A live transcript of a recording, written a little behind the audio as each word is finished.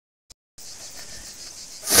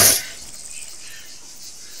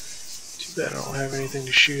I don't have anything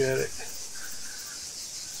to shoot at it.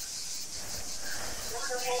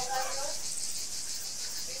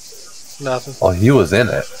 Nothing. Well, he was in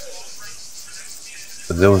it.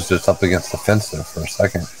 But it was just up against the fence there for a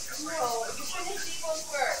second.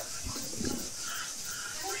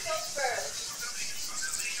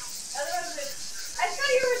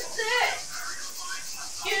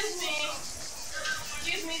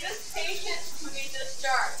 Excuse me, this patient can be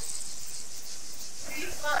discharged.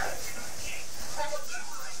 He's fine.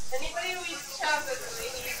 Anybody who eats chocolate when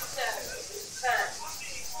they need chocolate is fine.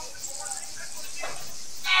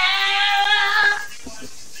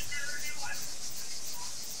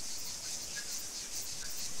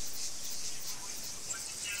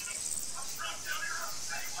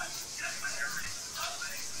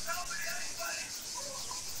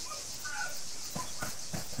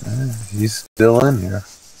 He's still in here.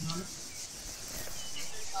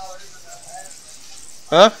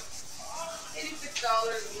 Huh?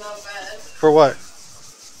 $86 is not bad. For what?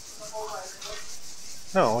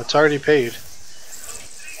 No, it's already paid.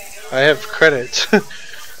 I have credits. What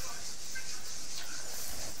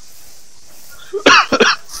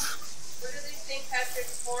is he St.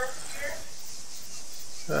 Patrick's for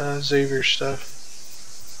here? Xavier stuff.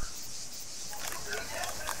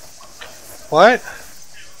 What?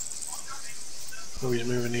 Oh, he's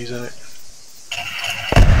moving these in it.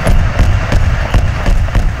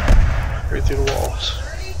 Right through the walls.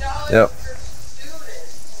 Yep.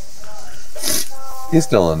 He's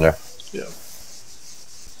still in there. Yep.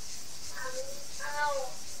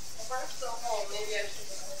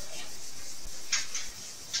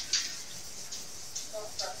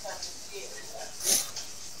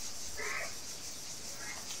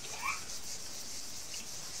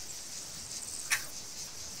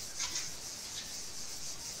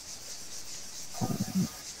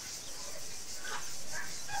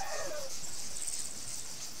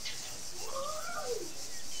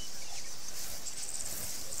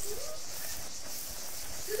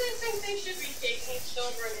 They should be taking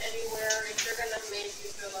children anywhere if they're gonna make you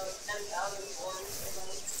fill out 10,000 forms.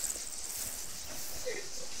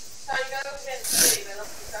 Seriously. Ty, you gotta go get Dave. I don't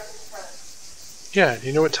think that's in front. Yeah, do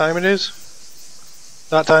you know what time it is?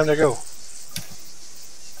 Not time to go.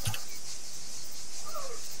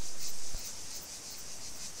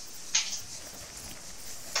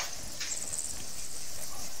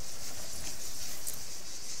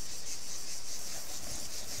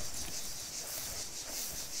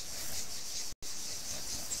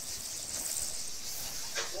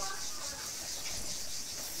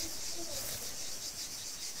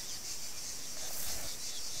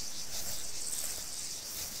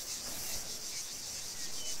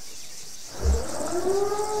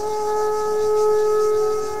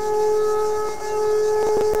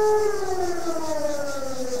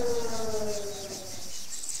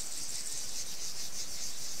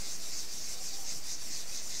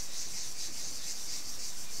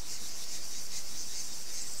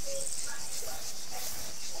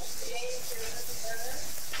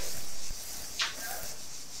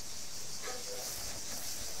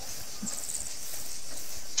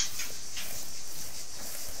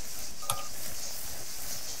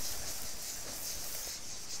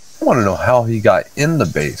 I want to know how he got in the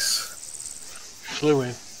base. Flew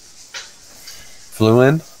in. Flew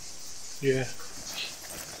in? Yeah.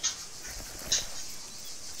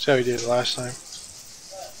 That's how he did it last time.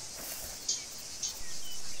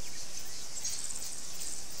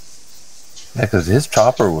 Yeah, because his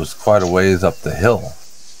chopper was quite a ways up the hill.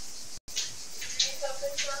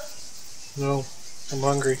 No, I'm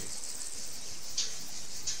hungry.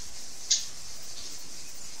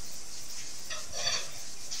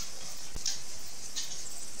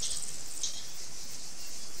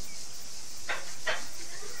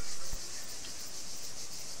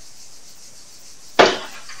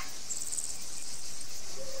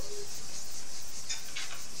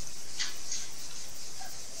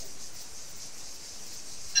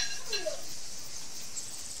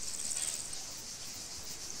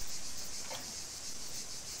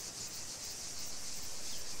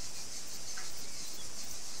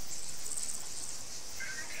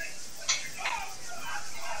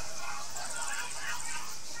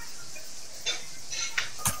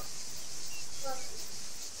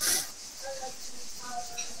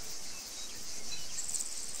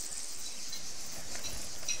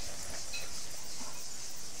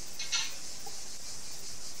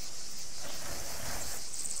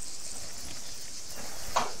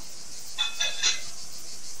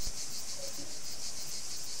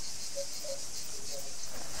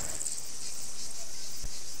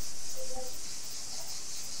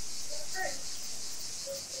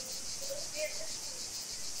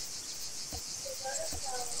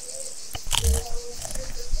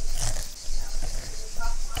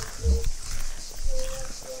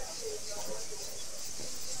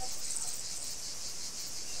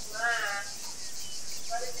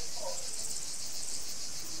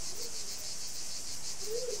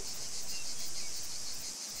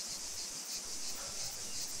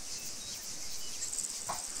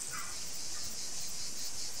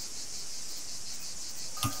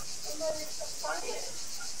 somebody apply it.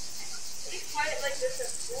 They apply it like this at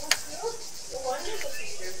school too? No wonder the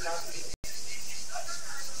teachers love you.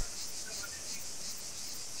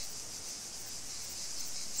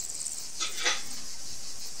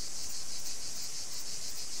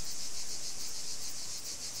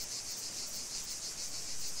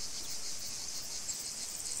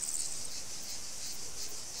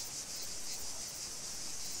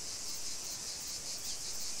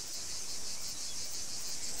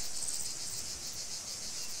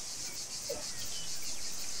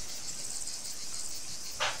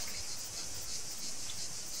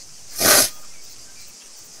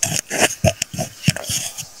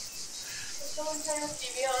 Someone turn the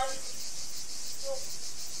TV on.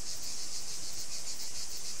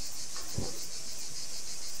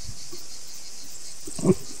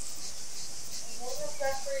 What was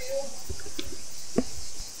that for you?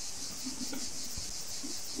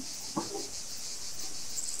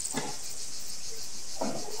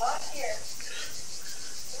 Hot here.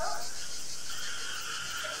 Come on.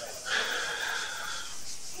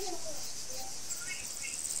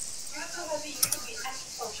 You're so heavy, you could be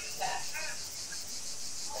acupuncture back.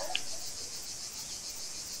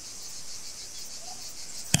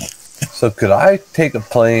 So could I take a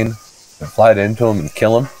plane and fly it into him and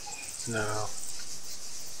kill him? No.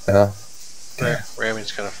 Yeah.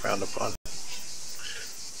 Ramming's kind of frowned upon.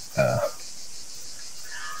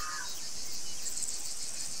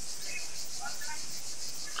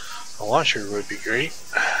 A launcher would be great.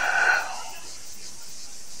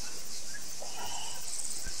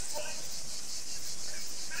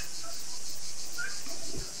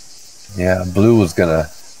 Yeah, Blue was gonna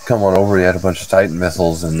come on over. He had a bunch of Titan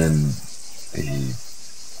missiles, and then he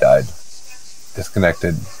died.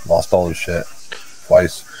 Disconnected, lost all his shit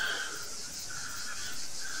twice.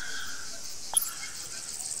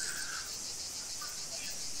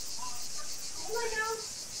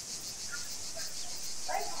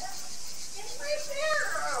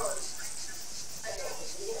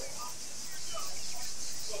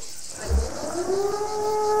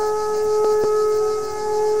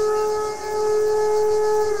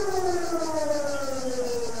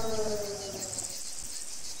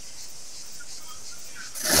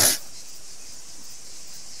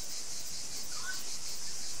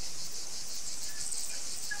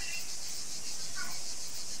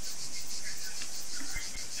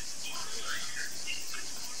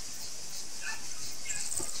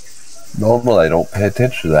 Normally I don't pay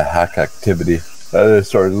attention to the hack activity. I just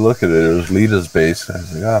started looking at it. It was Lita's base. I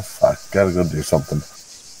was like, ah, fuck, gotta go do something.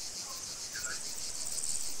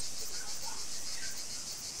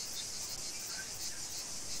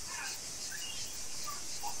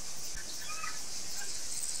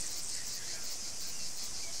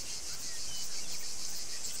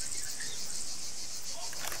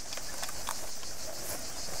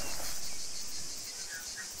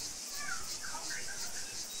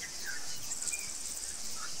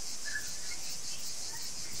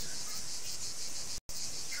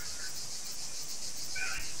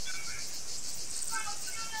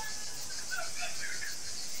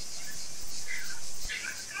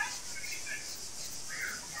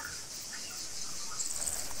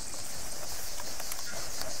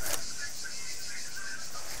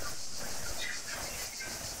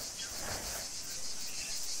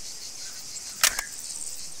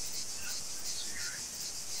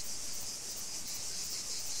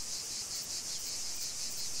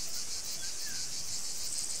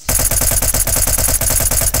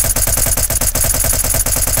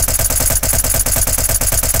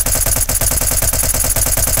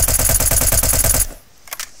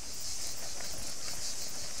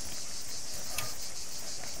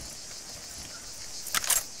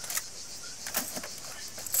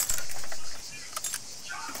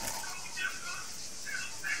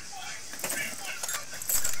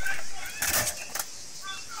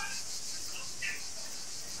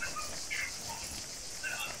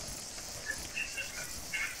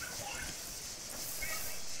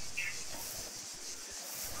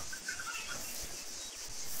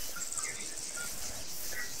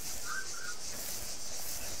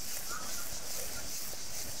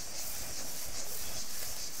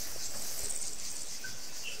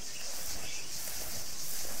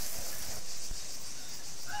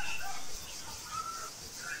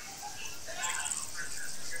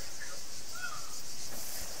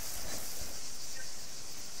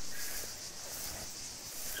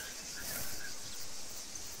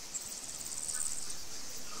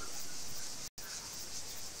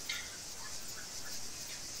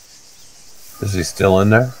 Is he still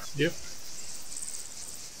in there? Yep.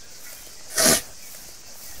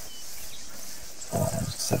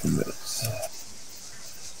 7 minutes.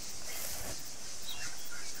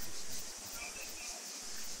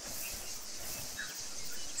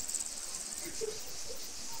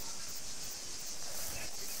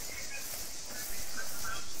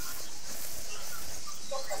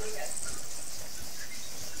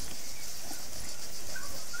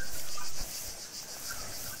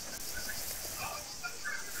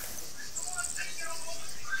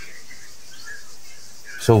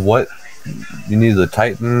 So what? You need the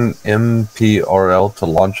Titan MPRL to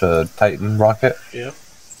launch a Titan rocket? Yep.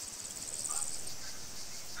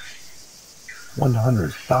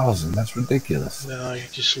 100,000. That's ridiculous. No, you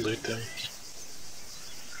just loot them.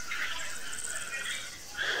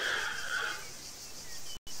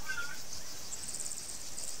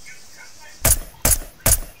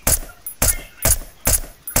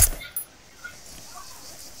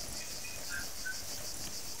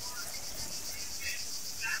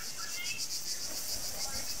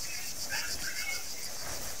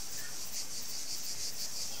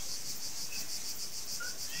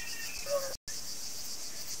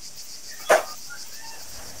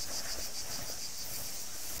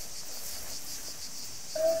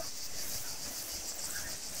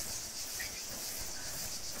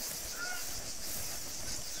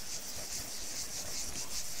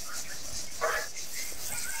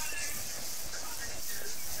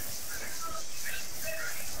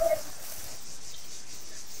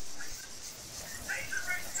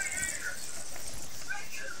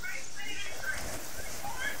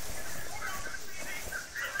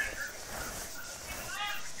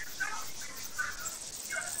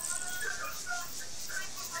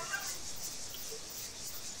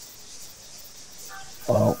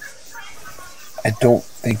 Well, I don't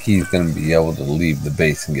think he's going to be able to leave the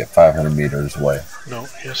base and get 500 meters away. No,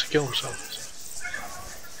 he has to kill himself.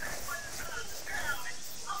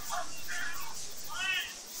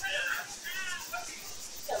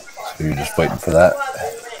 So you're just waiting for that?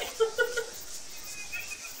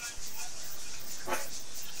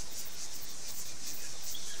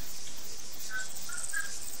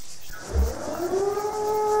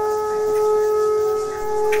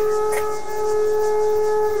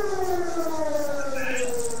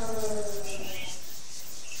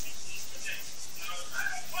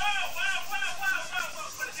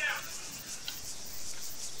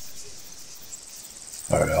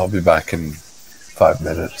 Alright, I'll be back in 5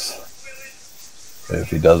 minutes. And if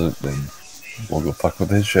he doesn't, then we'll go fuck with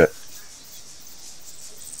his shit.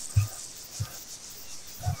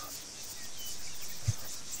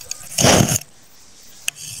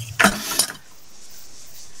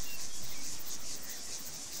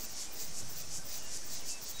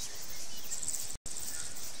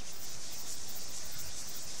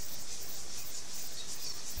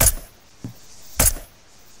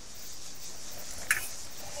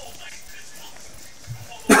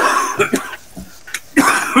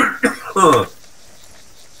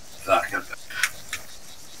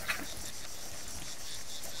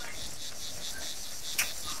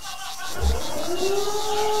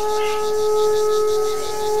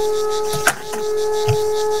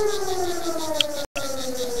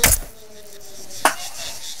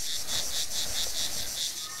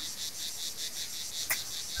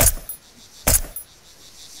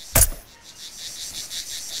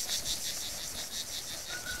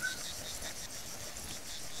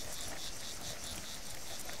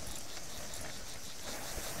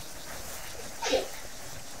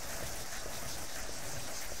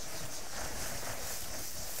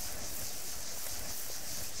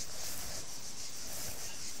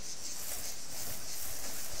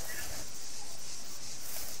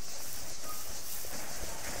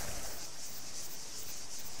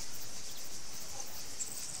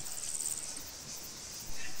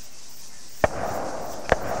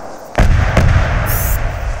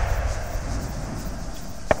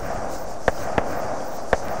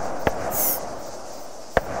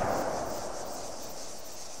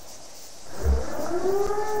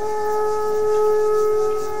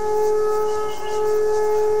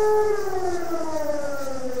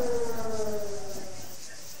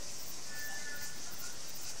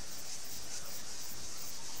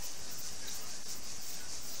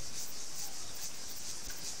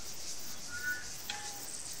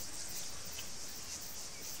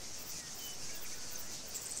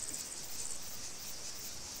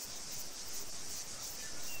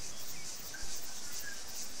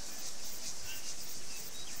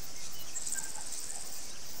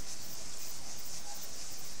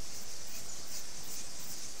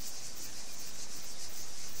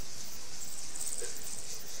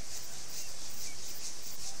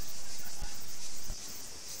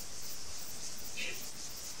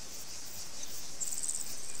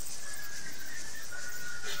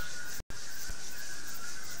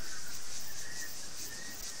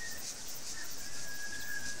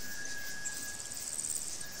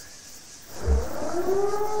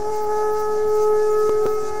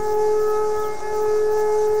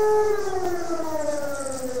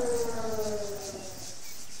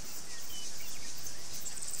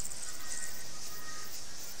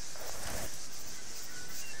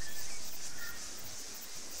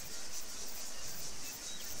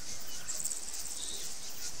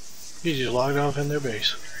 He just logged off in their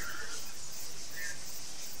base.